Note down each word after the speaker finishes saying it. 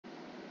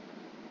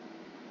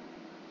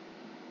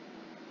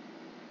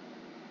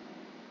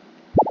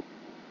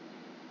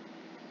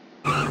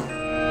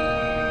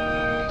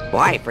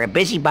Boy, for a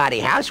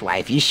busybody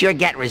housewife, you sure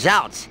get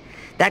results.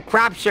 That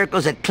crop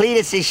circle's at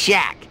Cletus's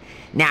shack.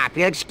 Now, if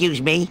you'll excuse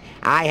me,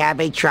 I have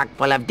a truck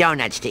full of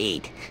donuts to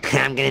eat.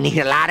 I'm gonna need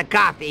a lot of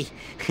coffee.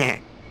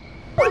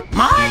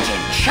 Marge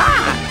in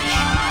charge!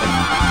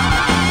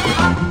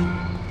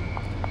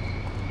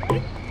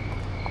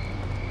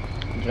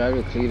 Drive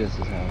to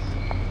Cletus's house.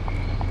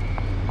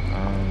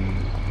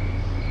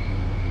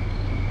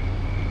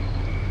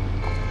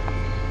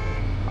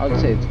 I would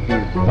say it's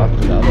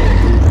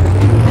 $50.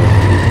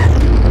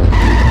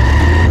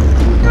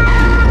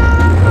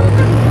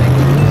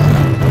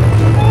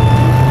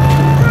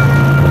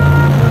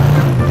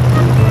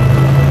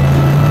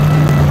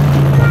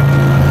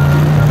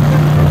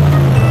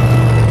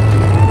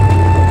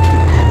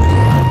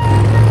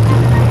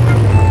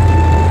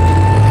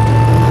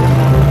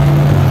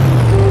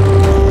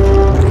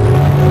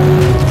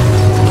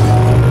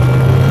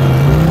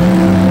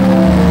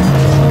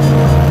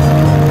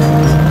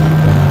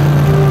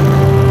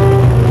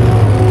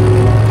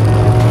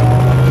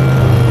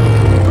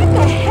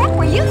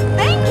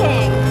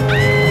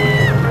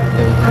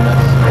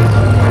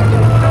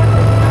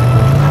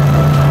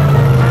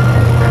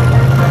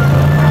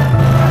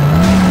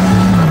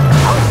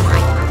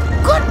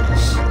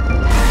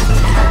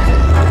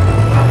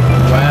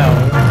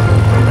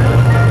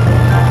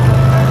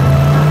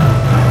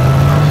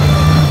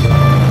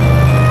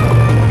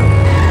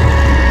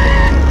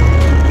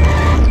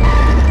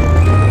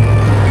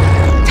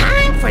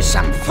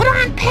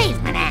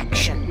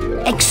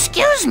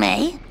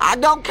 I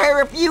don't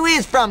care if you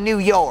is from New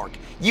York.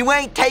 You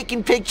ain't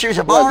taking pictures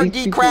of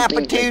R.D.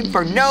 Crapitude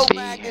for no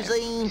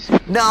magazine.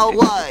 No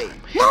way.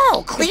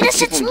 No,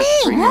 Cletus, it's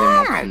me,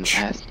 Marge.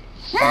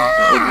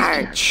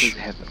 Marge.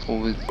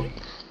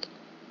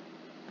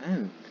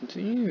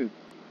 Continue.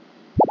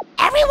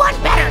 Everyone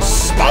better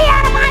stay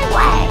out of my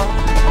way.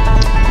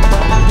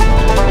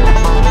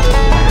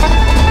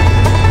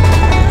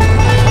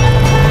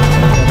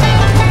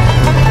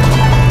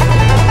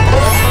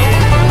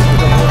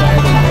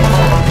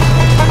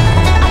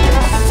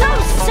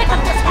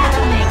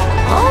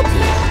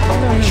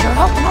 Sure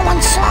hope no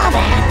one saw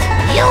that.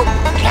 You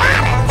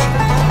got it!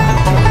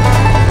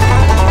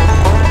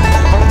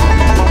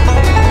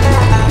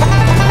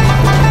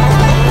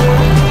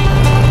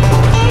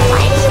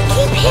 Why do you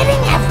keep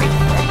hitting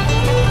everything?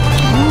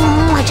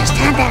 I just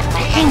had that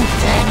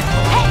painted.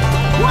 Hey,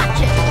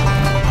 watch it!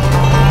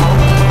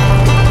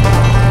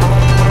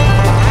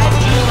 How'd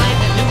you like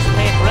the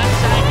newspaper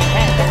upside your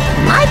head?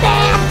 My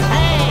bad!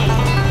 Hey,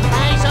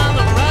 eyes on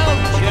the road,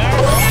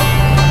 jerk!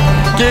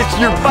 Get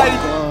your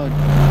face!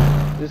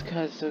 This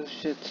guy's so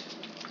shit.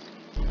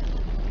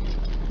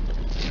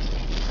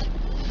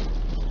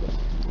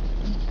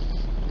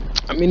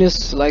 I mean,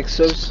 it's like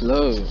so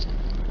slow.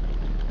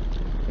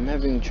 I'm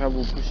having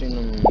trouble pushing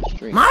on the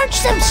street. Marge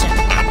Simpson,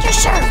 at your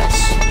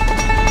service.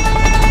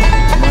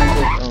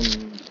 Mind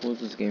if, pause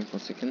this game for a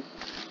second?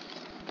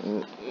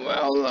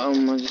 Well,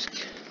 I'll just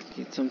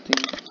get something.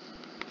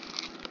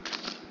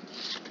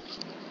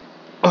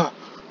 Oh.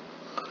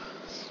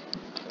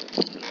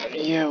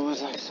 Yeah, it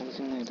was like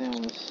something like that I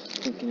was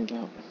thinking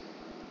about.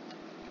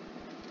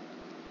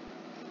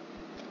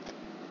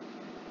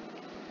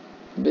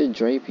 A bit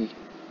drapey,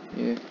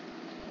 yeah.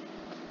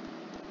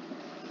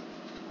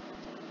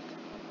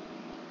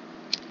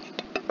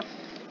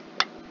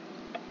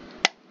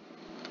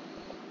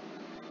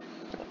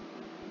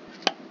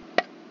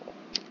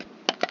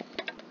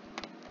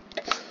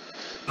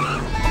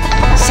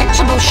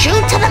 Sensible shoe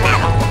to the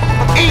metal.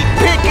 Eat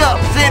pickup,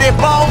 city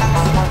boy.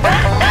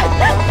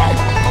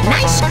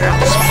 Nice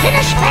girls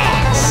finish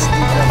fast.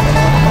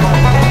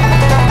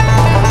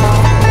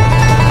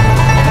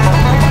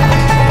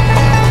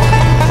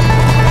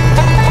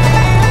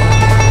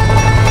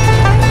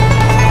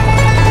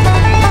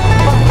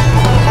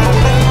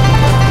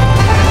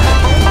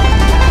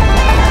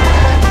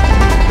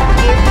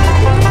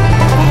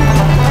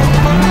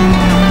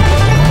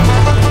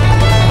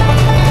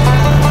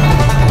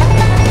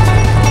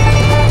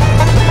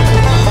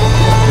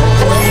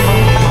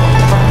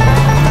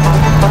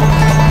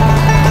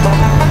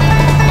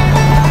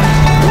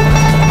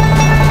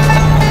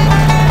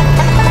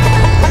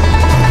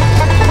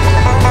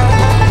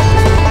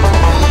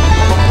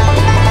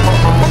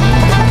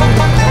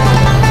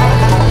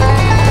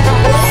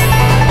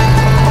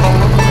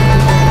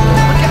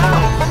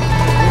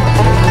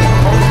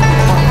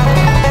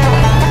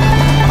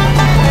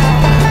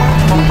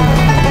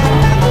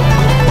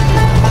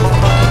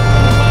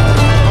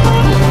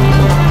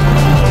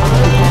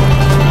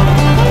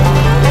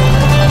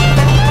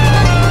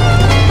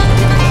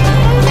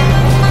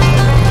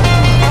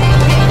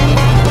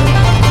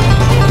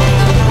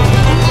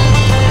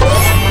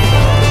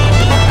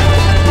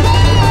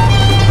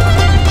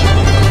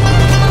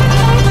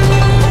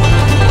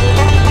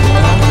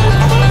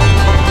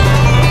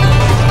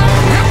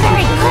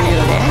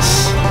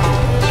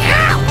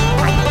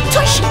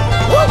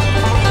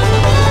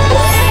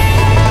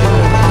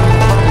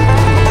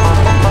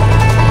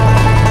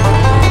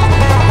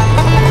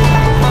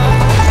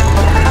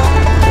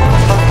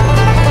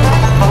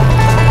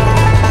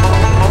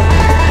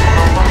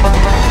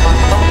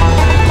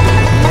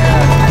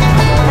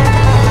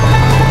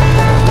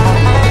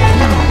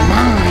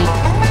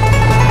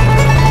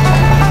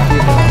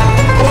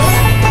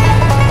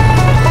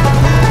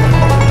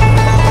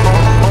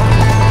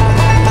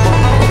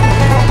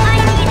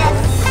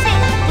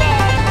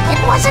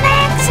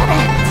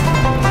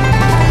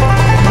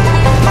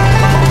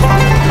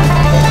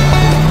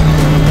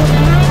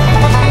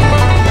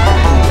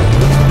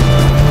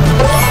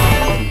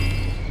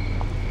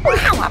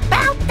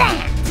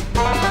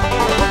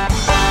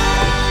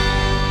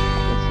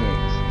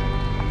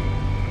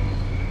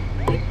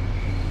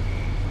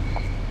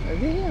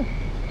 here.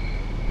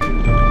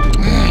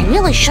 I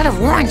really should have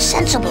worn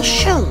sensible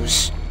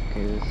shoes.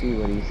 Okay, let's see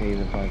what he says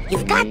about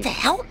You've the got meat. to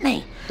help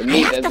me. The I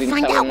meat have has to been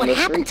find selling out on what the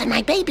happened street. to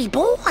my baby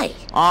boy. Oh,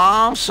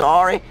 I'm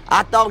sorry.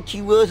 I thought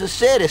you was a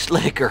city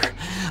slicker.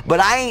 But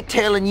I ain't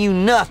telling you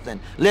nothing,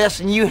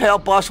 less'n you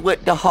help us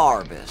with the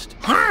harvest.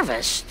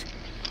 Harvest?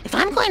 If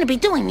I'm going to be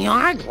doing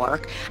yard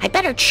work, I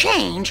better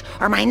change,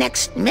 or my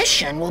next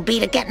mission will be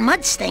to get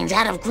mud stains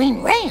out of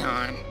green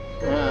rayon.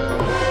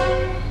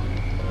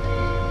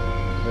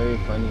 Very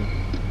funny.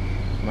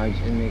 Marge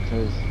inmate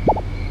clothes.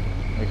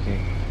 Okay.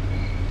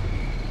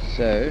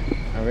 So,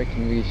 I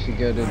reckon we should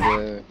go to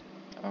the...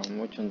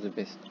 which one's the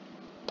best?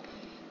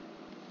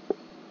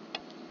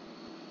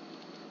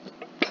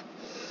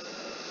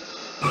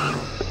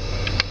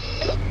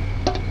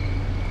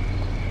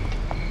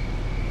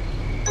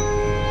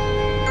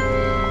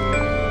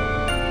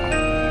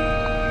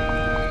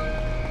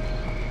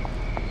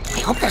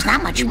 I hope there's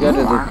not much We go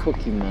to more. the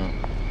Cookie Mart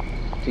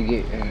to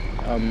get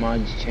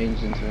Marge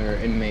changed into her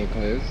inmate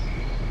clothes.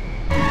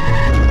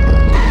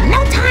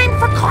 No time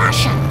for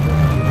caution.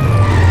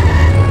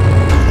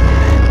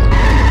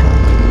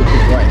 Which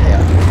is right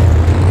here.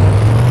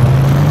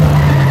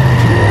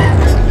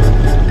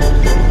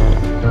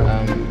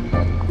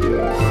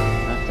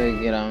 After I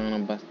get on, I'm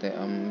gonna bust the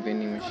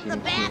vending machine. The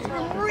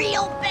bathroom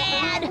real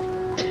bad.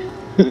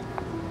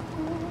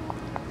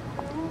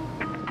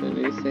 What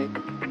did he say?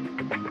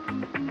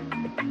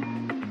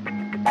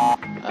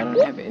 I don't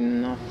have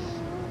enough.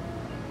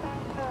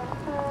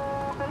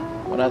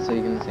 What else are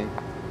you gonna say?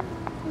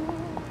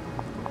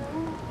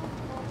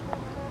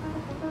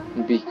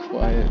 Be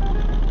quiet.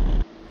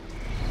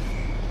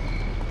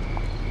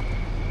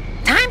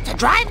 Time to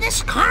drive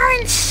this car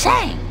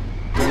insane.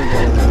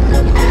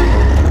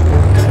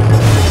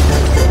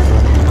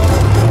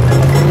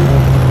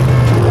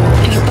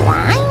 Are you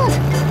blind?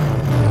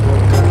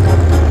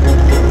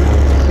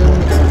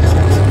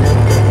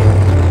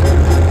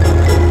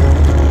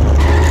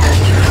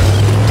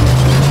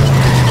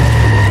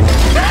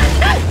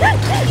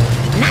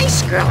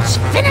 Nice girls,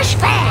 finish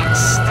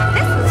fast.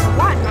 This is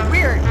one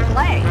weird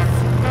place.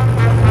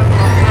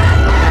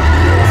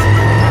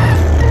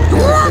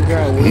 Look,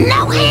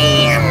 no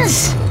hands.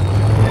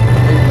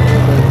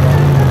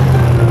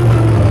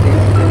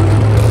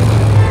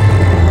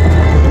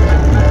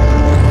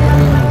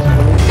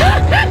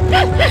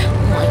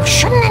 Well, you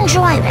shouldn't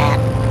enjoy that.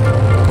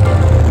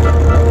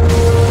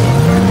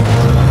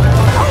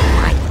 Oh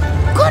my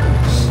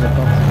goodness.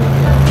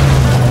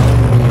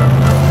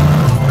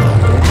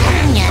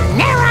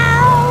 Canyonero.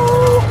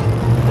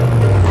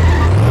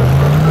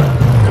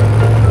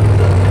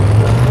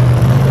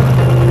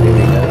 There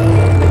we go.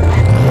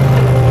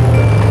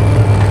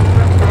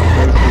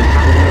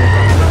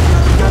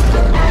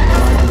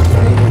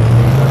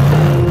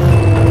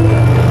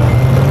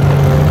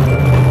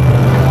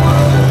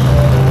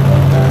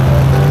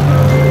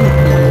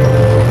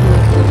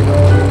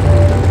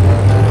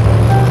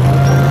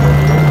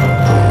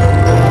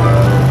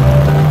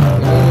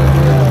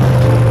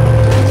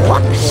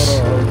 Whoops.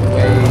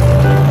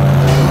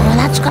 Oh,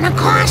 that's gonna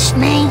cost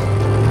me.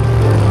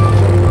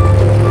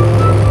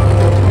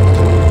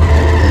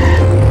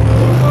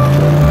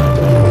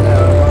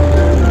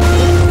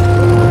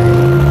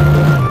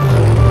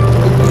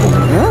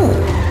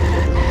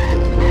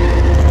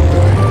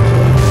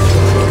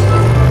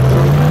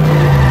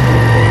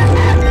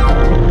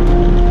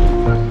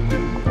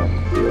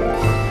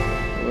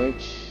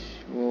 Which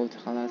will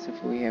tell us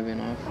if we have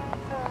enough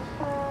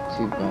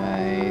to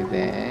buy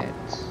that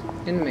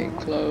inmate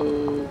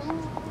clothes.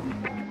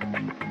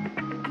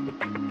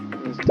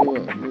 Let's do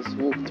it. Let's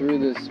walk through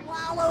this.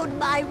 Swallowed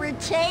my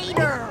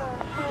retainer.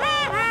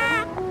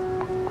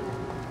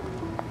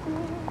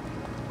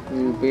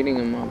 We were beating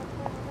him up.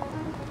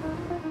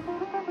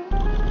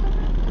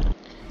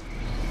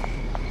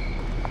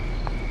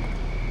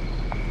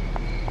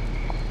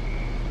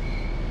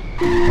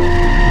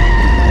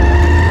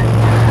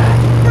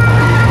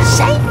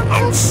 Safe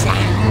and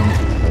sound.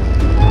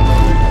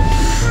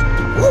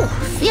 Ooh,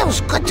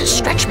 feels good to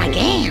stretch my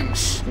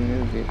gams. In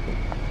this vehicle.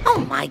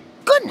 Oh my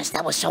goodness,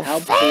 that was so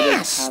Help Peter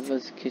fast.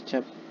 harvest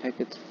ketchup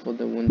packets for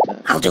the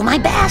winter. I'll do my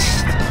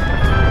best.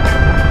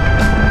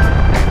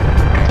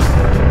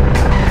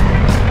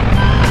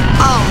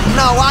 Oh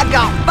no, I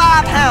got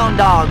 5 hound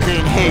dogs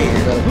in here.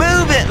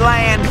 Move it,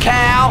 land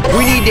cow.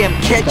 We need them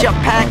ketchup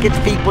packets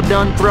people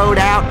done throwed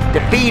out to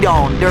feed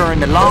on during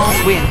the long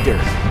winter.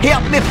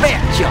 Help me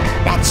fetch 'em.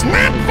 That's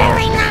not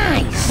very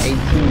nice. 18.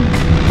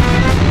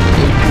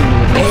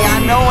 Hey, I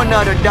know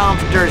another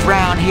dumpster's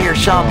round here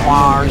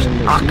somewheres.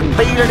 I can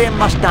feel it in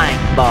my stank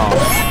ball.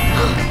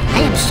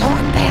 I am so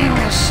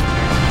embarrassed.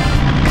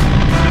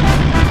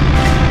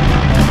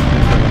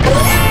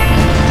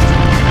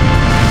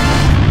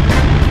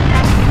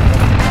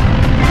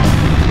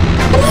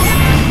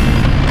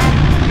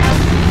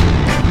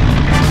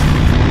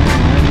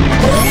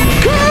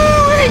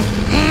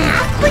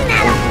 I'll clean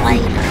that up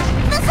later.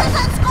 This is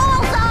a school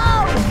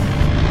zone.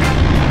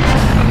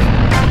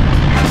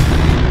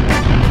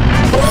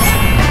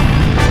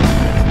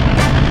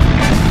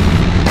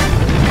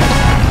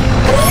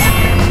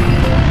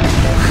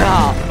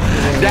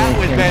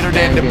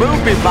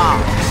 movie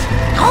box.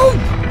 Oh,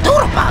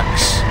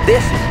 doodlebugs.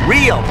 This is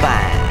real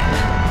fine.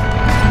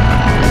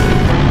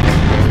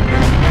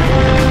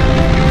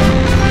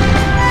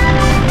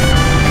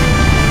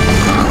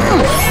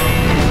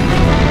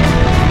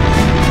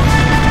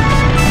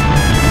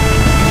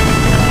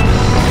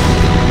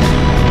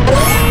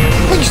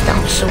 Please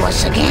don't sue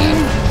us again.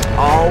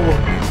 Oh,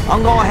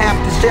 I'm gonna have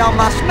to sell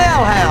my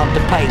smell hound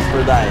to pay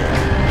for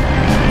that.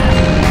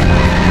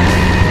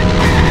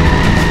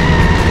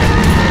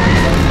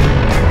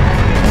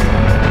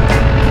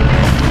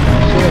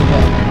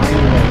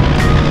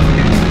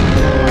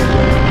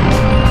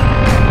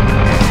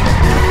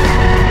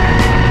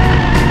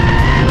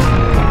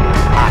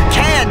 I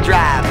can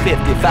drive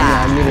 55.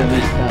 Yeah, I'm gonna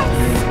miss that.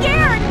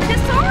 Scared,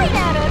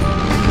 disoriented.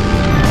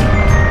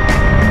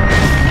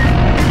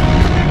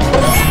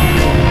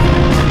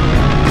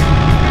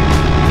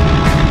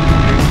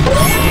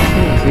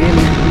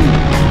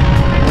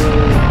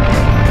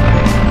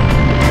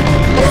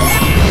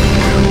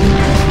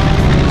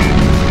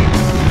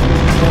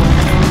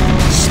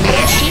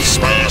 Smashy,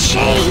 smashy.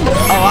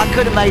 Oh, I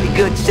could have made a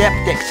good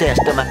septic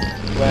system.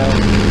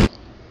 Well,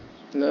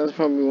 that's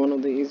probably one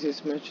of the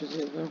easiest matches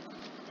ever.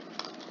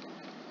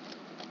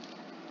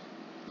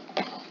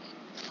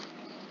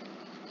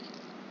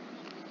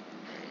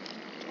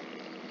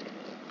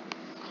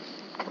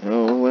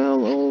 Oh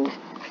well, oh.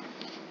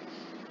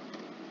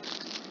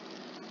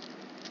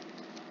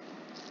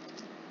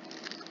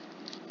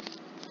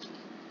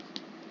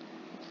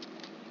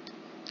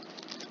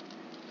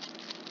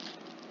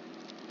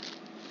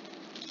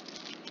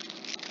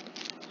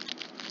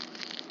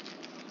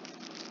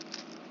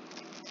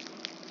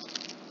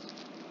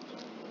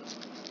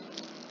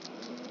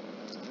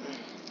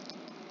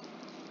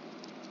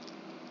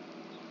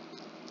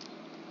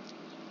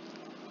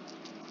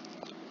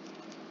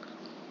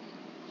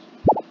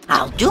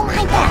 I'll do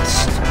my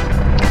best.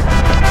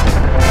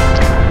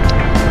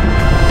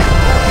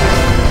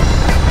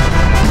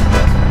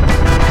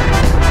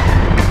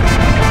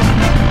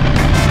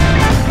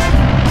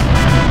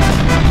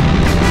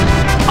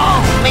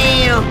 Oh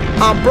man,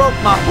 I broke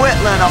my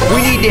wetland.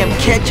 We need them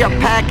ketchup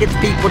packets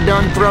people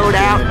done throwed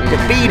out to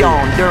feed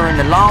on during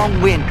the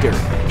long winter.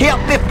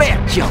 Help me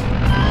fetch them.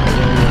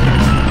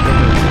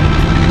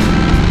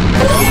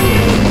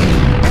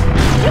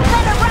 You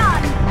better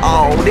run.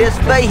 Oh, this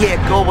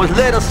vehicle was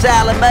little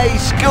Sally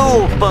Mae's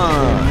school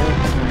fun.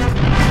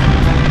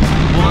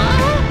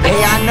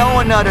 Hey, I know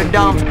another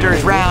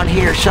dumpster's round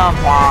here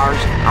somewheres.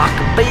 I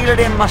can feel it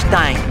in my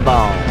stank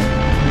bone.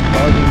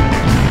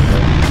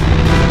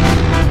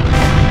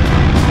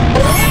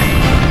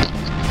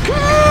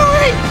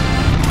 Cooey!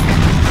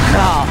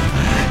 Oh,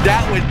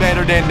 that was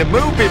better than the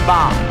movie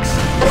box.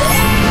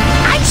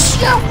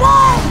 Ice your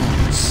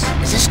wounds.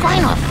 Is this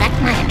going to affect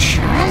my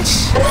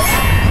insurance?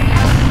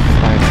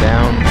 Five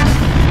down.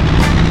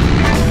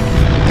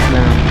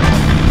 Down.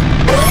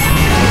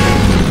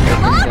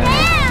 Slow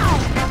down.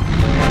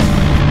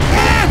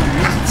 Ah,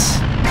 nuts.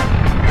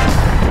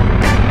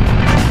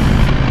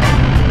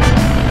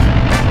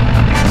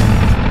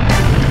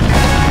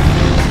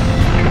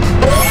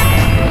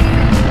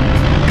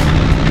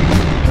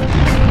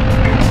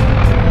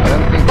 I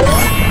don't think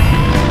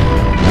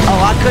Oh,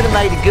 I could have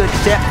made a good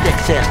septic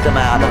system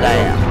out of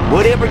that.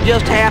 Whatever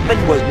just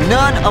happened was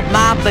none of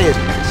my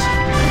business.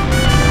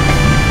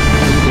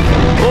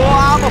 Oh,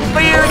 I'm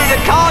afeard of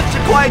the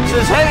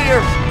consequences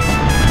here.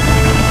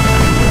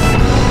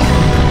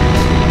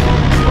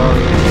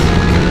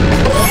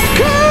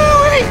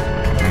 Cooey!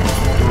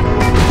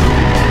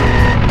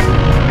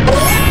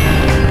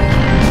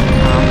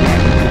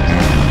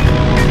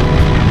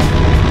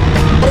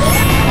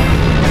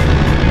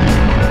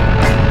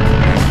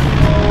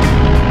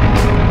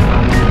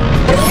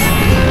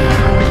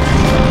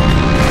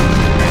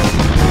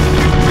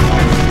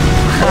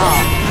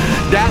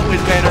 That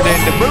was better than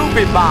the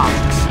movie box.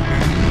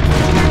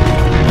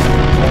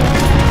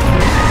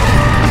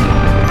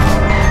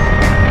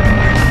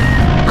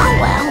 Oh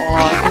well,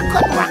 I had a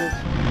good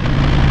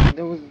run.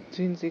 there was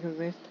 10 seconds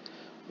left.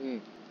 Okay.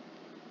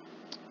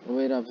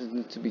 Wait up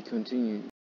to be continued.